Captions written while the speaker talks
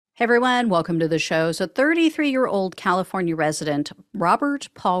Hey everyone, welcome to the show. So, 33-year-old California resident Robert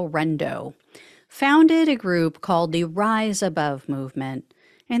Paul Rendo founded a group called the Rise Above movement.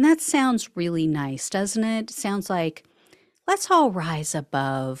 And that sounds really nice, doesn't it? Sounds like let's all rise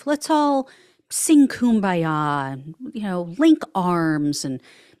above. Let's all sing kumbaya, link arms and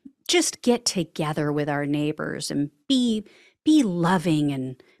just get together with our neighbors and be loving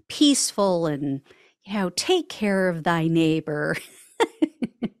and peaceful and take care of thy neighbor.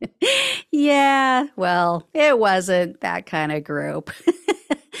 Yeah, well, it wasn't that kind of group.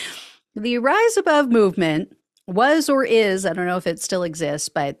 The Rise Above movement was or is, I don't know if it still exists,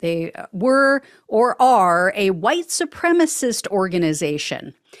 but they were or are a white supremacist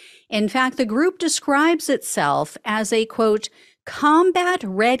organization. In fact, the group describes itself as a, quote, combat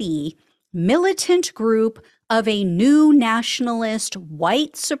ready militant group of a new nationalist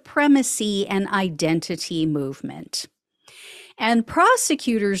white supremacy and identity movement. And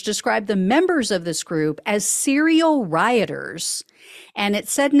prosecutors described the members of this group as serial rioters. And it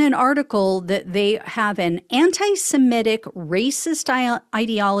said in an article that they have an anti-Semitic racist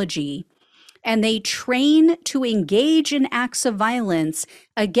ideology, and they train to engage in acts of violence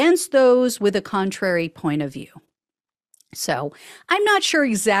against those with a contrary point of view. So I'm not sure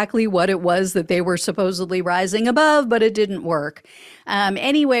exactly what it was that they were supposedly rising above, but it didn't work.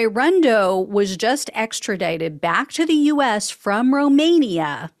 Anyway, Rundo was just extradited back to the U.S. from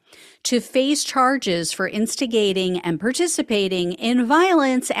Romania to face charges for instigating and participating in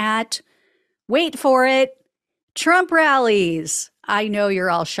violence at, wait for it, Trump rallies. I know you're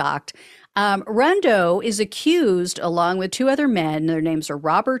all shocked. Rundo is accused, along with two other men. Their names are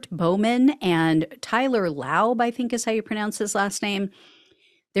Robert Bowman and Tyler Laub, I think is how you pronounce his last name.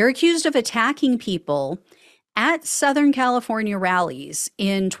 They're accused of attacking people at Southern California rallies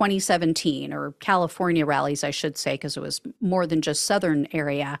in 2017, or California rallies, I should say, because it was more than just Southern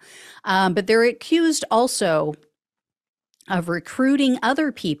area. But they're accused also of recruiting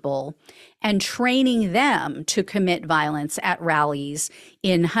other people and training them to commit violence at rallies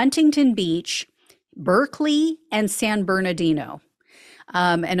in Huntington Beach, Berkeley, and San Bernardino.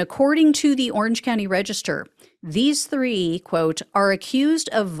 And according to the Orange County Register, these three, quote, are accused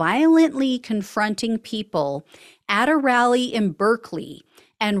of violently confronting people at a rally in Berkeley.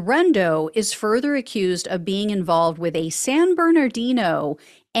 And Rundo is further accused of being involved with a San Bernardino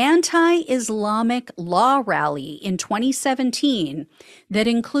anti-Islamic law rally in 2017 that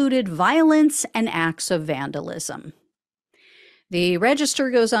included violence and acts of vandalism. The Register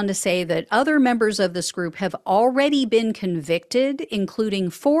goes on to say that other members of this group have already been convicted, including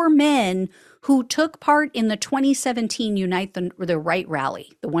 4 men who took part in the 2017 Unite the Right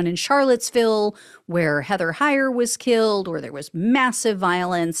rally, the one in Charlottesville where Heather Heyer was killed, where there was massive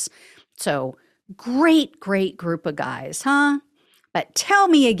violence. So great group of guys, huh? But tell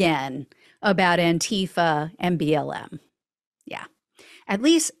me again about Antifa and BLM. Yeah, at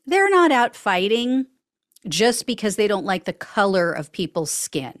least they're not out fighting just because they don't like the color of people's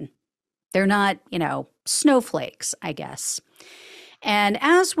skin. They're not, snowflakes, I guess. And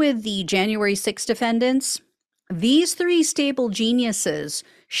as with the January 6 defendants, these 3 stable geniuses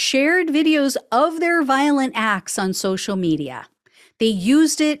shared videos of their violent acts on social media. They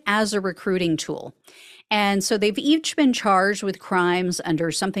used it as a recruiting tool. And so they've each been charged with crimes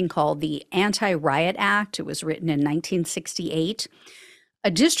under something called the Anti-Riot Act. It was written in 1968. A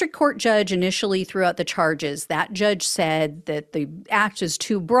district court judge initially threw out the charges. That judge said that the act is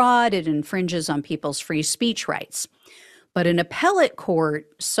too broad, it infringes on people's free speech rights. But an appellate court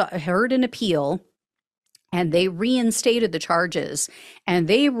heard an appeal, and they reinstated the charges. And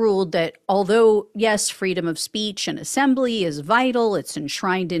they ruled that although, yes, freedom of speech and assembly is vital, it's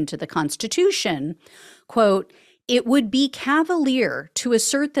enshrined into the Constitution, quote, it would be cavalier to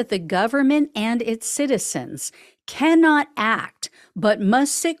assert that the government and its citizens cannot act, but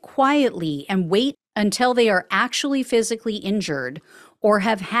must sit quietly and wait until they are actually physically injured or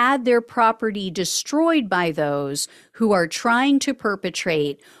have had their property destroyed by those who are trying to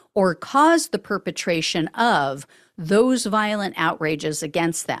perpetrate or cause the perpetration of those violent outrages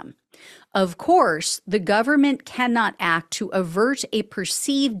against them. Of course, the government cannot act to avert a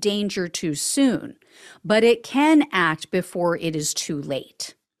perceived danger too soon, but it can act before it is too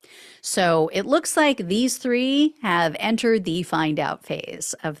late. So it looks like these 3 have entered the find out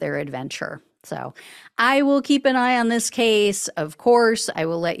phase of their adventure. So I will keep an eye on this case. Of course, I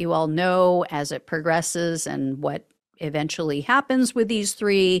will let you all know as it progresses and what eventually happens with these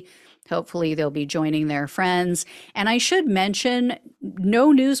 3. Hopefully they'll be joining their friends. And I should mention,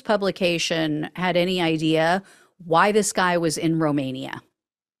 no news publication had any idea why this guy was in Romania.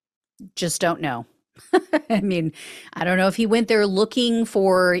 Just don't know. I mean, I don't know if he went there looking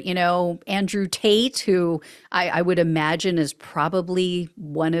for, Andrew Tate, who I would imagine is probably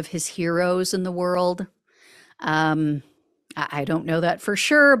one of his heroes in the world. Um, I don't know that for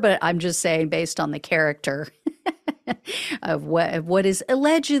sure, but I'm just saying based on the character of what is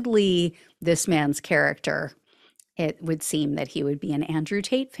allegedly this man's character, it would seem that he would be an Andrew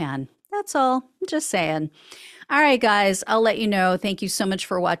Tate fan. That's all. I'm just saying. All right, guys, I'll let you know. Thank you so much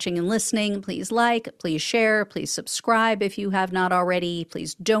for watching and listening. Please like, please share, please subscribe if you have not already.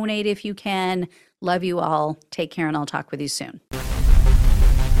 Please donate if you can. Love you all. Take care, and I'll talk with you soon.